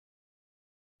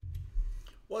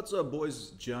What's up, boys?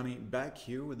 Johnny back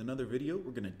here with another video.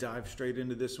 We're gonna dive straight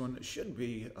into this one. It should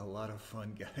be a lot of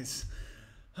fun, guys.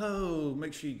 Oh,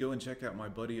 make sure you go and check out my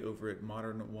buddy over at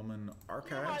Modern Woman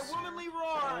Archives. My womanly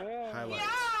roar! Highlights. Yeah!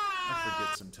 I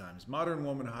forget sometimes. Modern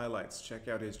Woman Highlights. Check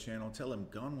out his channel. Tell him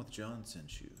Gone with John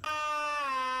sent you. I'm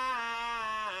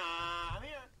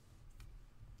here.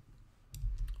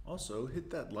 Also, hit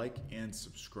that like and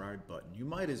subscribe button. You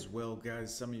might as well,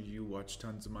 guys. Some of you watch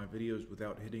tons of my videos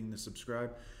without hitting the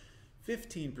subscribe.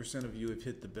 15% of you have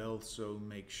hit the bell, so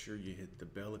make sure you hit the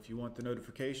bell if you want the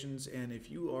notifications. And if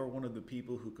you are one of the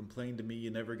people who complain to me you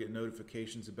never get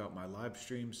notifications about my live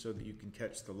streams so that you can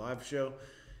catch the live show,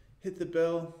 hit the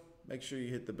bell. Make sure you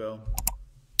hit the bell.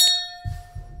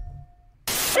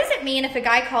 What does it mean if a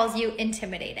guy calls you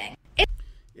intimidating?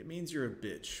 It means you're a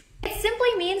bitch. It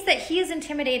simply means that he is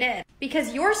intimidated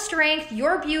because your strength,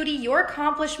 your beauty, your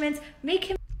accomplishments make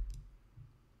him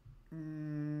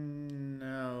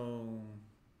No.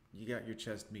 You got your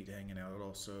chest meat hanging out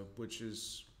also, which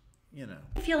is, you know.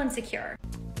 feel insecure.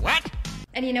 What?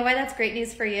 And you know why that's great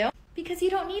news for you? Because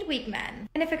you don't need weak men.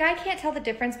 And if a guy can't tell the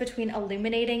difference between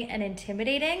illuminating and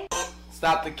intimidating,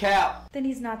 Stop the cap. then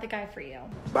he's not the guy for you.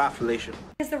 Bye, Felicia.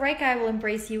 Because the right guy will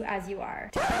embrace you as you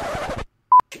are.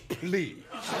 Please.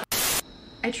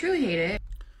 I truly hate it.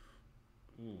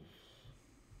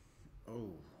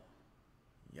 Oh.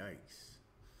 Yikes.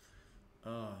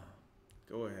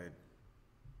 Go ahead.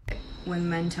 When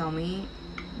men tell me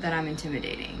that I'm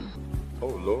intimidating. Oh,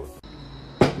 Lord.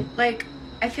 Like,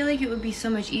 I feel like it would be so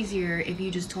much easier if you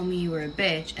just told me you were a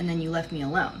bitch and then you left me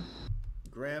alone.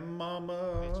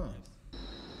 Grandmama.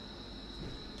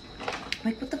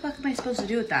 Like, what the fuck am I supposed to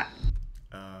do with that?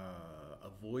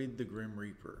 Avoid the Grim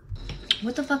Reaper.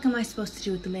 What the fuck am I supposed to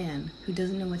do with the man who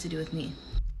doesn't know what to do with me?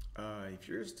 If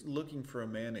you're just looking for a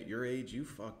man at your age, you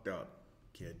fucked up,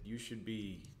 kid. You should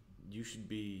be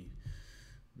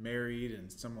married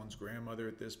and someone's grandmother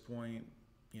at this point,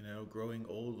 you know, growing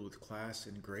old with class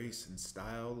and grace and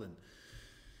style. And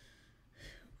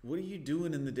what are you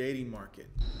doing in the dating market?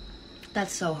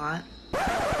 That's so hot.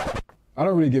 I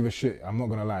don't really give a shit. I'm not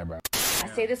gonna lie, bro.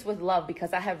 I say this with love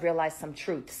because I have realized some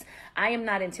truths. I am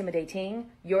not intimidating,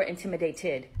 you're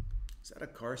intimidated. Is that a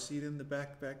car seat in the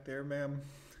back there, ma'am?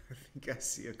 I think I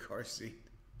see a car seat.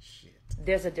 Shit.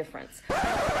 There's a difference.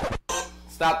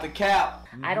 Stop the cap.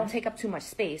 I don't take up too much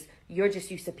space, you're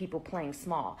just used to people playing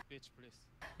small.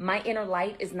 My inner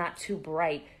light is not too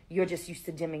bright, you're just used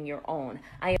to dimming your own.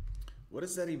 What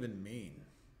does that even mean?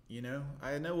 You know,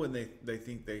 I know when they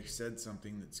think they said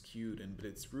something that's cute, but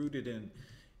it's rooted in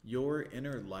your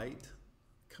inner light.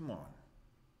 Come on.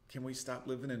 Can we stop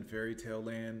living in fairy tale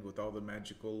land with all the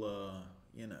magical,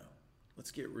 you know, let's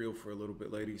get real for a little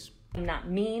bit, ladies. I'm not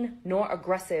mean nor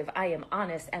aggressive, I am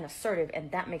honest and assertive,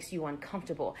 and that makes you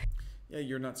uncomfortable. Yeah,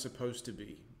 you're not supposed to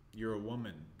be. You're a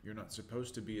woman. You're not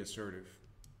supposed to be assertive.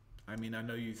 I mean, I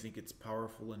know you think it's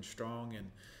powerful and strong, and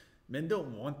men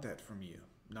don't want that from you.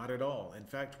 Not at all. In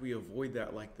fact, we avoid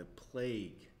that like the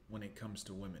plague when it comes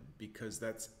to women, because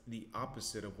that's the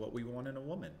opposite of what we want in a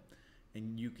woman.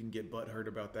 And you can get butthurt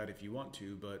about that if you want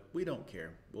to, but we don't care.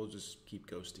 We'll just keep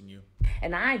ghosting you.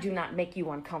 And I do not make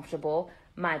you uncomfortable.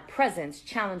 My presence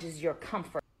challenges your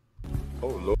comfort. Oh,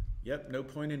 Lord. Yep, no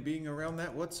point in being around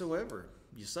that whatsoever.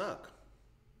 You suck.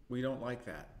 We don't like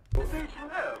that.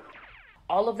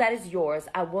 All of that is yours.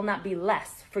 I will not be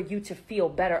less for you to feel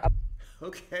better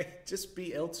Okay, just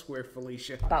be elsewhere,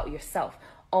 Felicia. about yourself.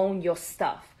 Own your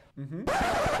stuff.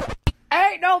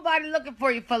 Ain't nobody looking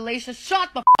for you, Felicia. Shut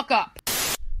the fuck up.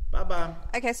 Bye-bye.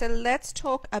 Okay, so let's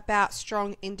talk about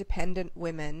strong, independent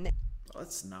women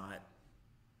That's not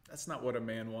what a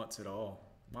man wants at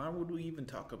all. Why would we even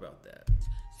talk about that?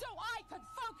 So I could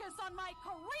focus on my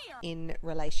career. in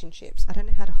relationships. I don't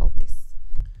know how to hold this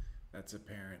That's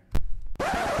apparent.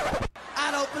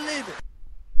 I don't believe it.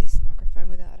 microphone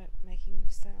without it making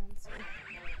sounds.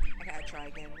 Okay, I'll try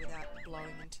again without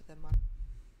blowing into the microphone.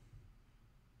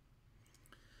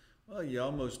 Well, you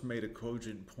almost made a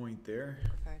cogent point there.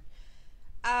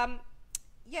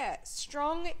 Yeah,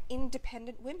 strong,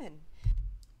 independent women.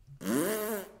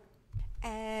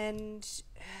 And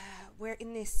we're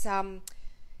in this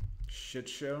Shit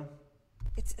show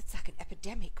it's like an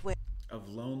epidemic where of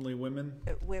lonely women.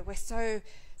 we're so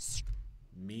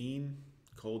Mean,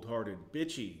 cold-hearted,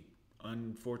 bitchy,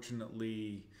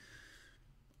 unfortunately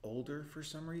older for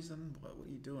some reason. What are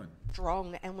you doing?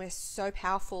 strong and we're so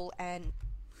powerful and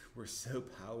We're so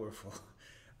powerful.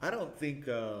 I don't think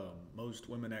most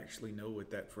women actually know what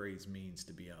that phrase means,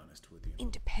 to be honest with you.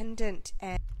 independent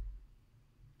and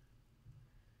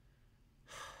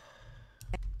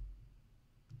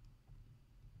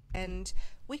and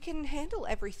we can handle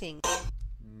everything.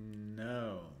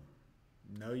 No.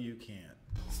 No, you can't.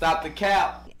 Stop the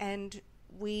cap. And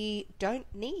we don't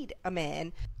need a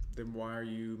man. Then why are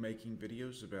you making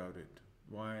videos about it?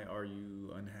 Why are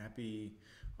you unhappy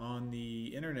on the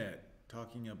internet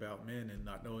talking about men and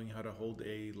not knowing how to hold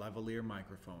a lavalier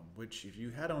microphone? Which, if you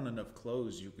had on enough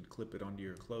clothes, you could clip it onto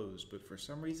your clothes. But for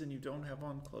some reason, you don't have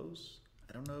on clothes.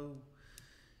 I don't know.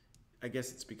 I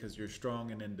guess it's because you're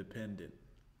strong and independent,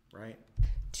 right?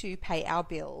 To pay our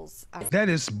bills. That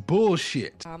is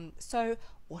bullshit. So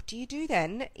what do you do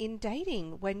then in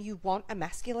dating when you want a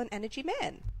masculine energy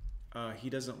man? He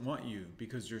doesn't want you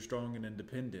because you're strong and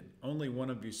independent. Only one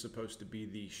of you's supposed to be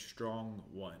the strong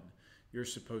one. You're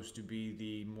supposed to be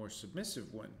the more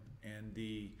submissive one and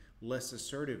the less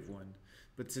assertive one.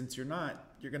 But since you're not,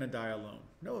 you're going to die alone.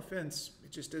 No offense,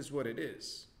 it just is what it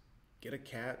is. Get a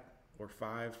cat or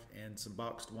 5 and some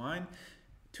boxed wine.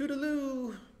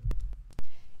 Toodaloo!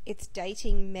 It's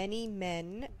dating many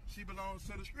men. She belongs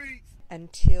to the streets.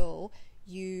 Until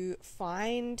you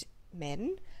find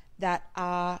men that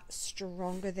are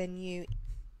stronger than you.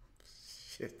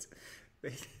 Shit.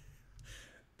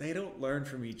 They don't learn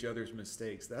from each other's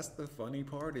mistakes. That's the funny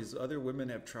part, is other women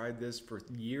have tried this for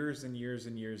years and years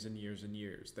and years and years and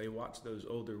years. They watch those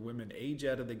older women age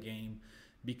out of the game,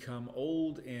 become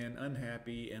old and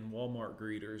unhappy and Walmart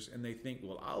greeters, and they think,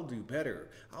 well, I'll do better.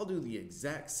 I'll do the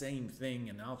exact same thing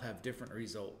and I'll have different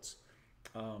results.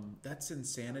 That's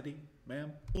insanity,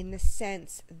 ma'am. In the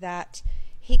sense that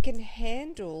he can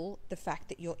handle the fact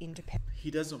that you're independent. He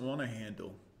doesn't want to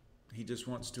handle. He just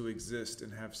wants to exist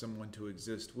and have someone to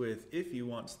exist with, if he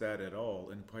wants that at all.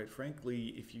 And quite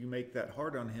frankly, if you make that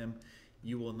hard on him,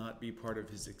 you will not be part of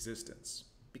his existence.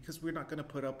 Because we're not going to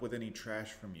put up with any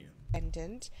trash from you.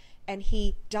 And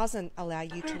he doesn't allow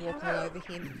you to walk all over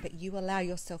him, but you allow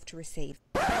yourself to receive.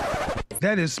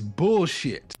 That is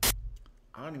bullshit.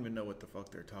 I don't even know what the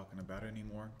fuck they're talking about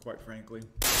anymore, quite frankly.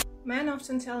 Men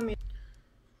often tell me,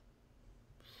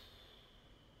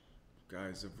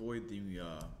 guys, avoid the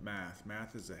math.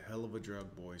 Math is a hell of a drug,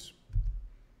 boys.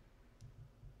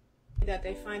 that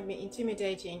they find me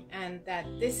intimidating and that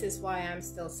this is why I'm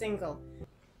still single.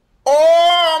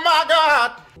 Oh my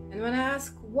God! And when I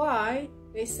ask why,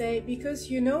 they say, because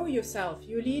you know yourself,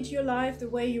 you lead your life the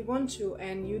way you want to,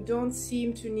 and you don't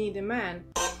seem to need a man.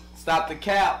 Stop the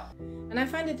cap. And I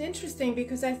find it interesting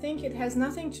because I think it has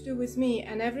nothing to do with me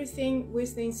and everything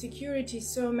with the insecurity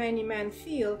so many men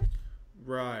feel.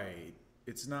 Right.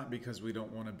 It's not because we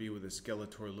don't want to be with a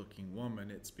Skeletor-looking woman,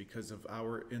 it's because of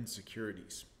our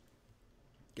insecurities.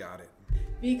 Got it.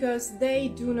 Because they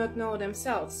do not know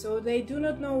themselves, so they do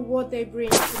not know what they bring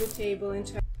to the table in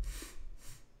terms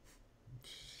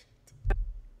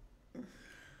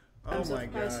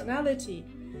of personality.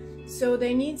 So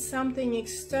they need something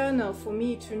external for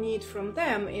me to need from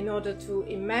them in order to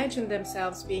imagine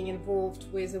themselves being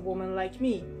involved with a woman like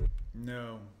me.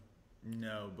 No,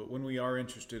 but when we are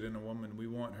interested in a woman, we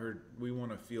want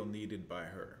to feel needed by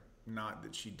her, not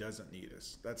that she doesn't need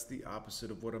us. That's the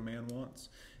opposite of what a man wants.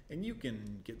 And you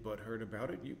can get butthurt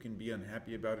about it, you can be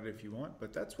unhappy about it if you want,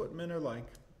 but that's what men are like.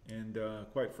 And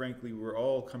quite frankly, we're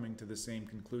all coming to the same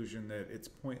conclusion that it's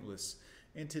pointless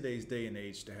in today's day and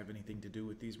age to have anything to do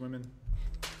with these women.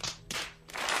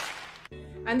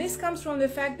 And this comes from the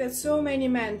fact that so many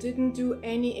men didn't do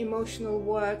any emotional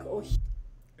work or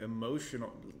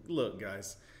emotional. Look,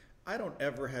 guys, I don't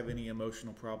ever have any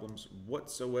emotional problems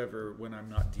whatsoever when I'm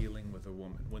not dealing with a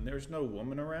woman. When there's no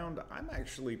woman around, I'm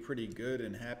actually pretty good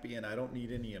and happy, and I don't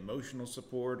need any emotional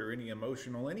support or any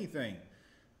emotional anything.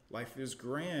 Life is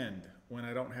grand when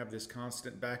I don't have this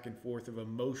constant back and forth of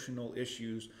emotional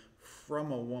issues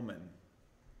from a woman.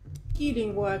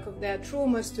 healing work of their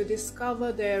traumas to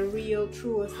discover their real,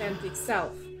 true, authentic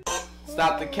self.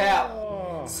 Stop the cap.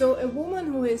 So a woman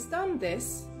who has done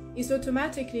this is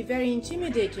automatically very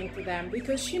intimidating to them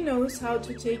because she knows how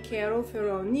to take care of her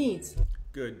own needs.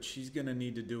 Good. She's going to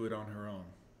need to do it on her own.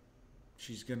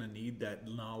 She's going to need that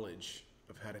knowledge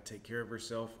of how to take care of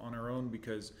herself on her own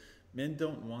because men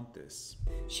don't want this.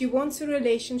 She wants a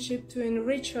relationship to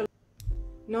enrich her,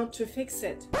 not to fix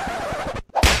it.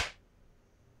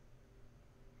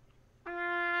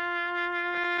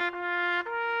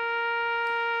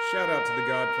 Shout out to the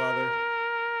Godfather,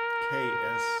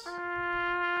 KS.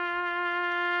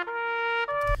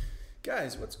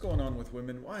 Guys, what's going on with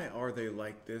women? Why are they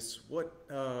like this? What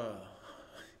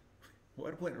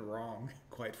went wrong,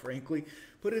 quite frankly?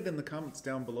 Put it in the comments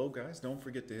down below, guys. Don't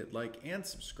forget to hit like and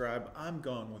subscribe. I'm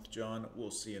Gone with John. We'll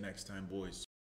see you next time, boys.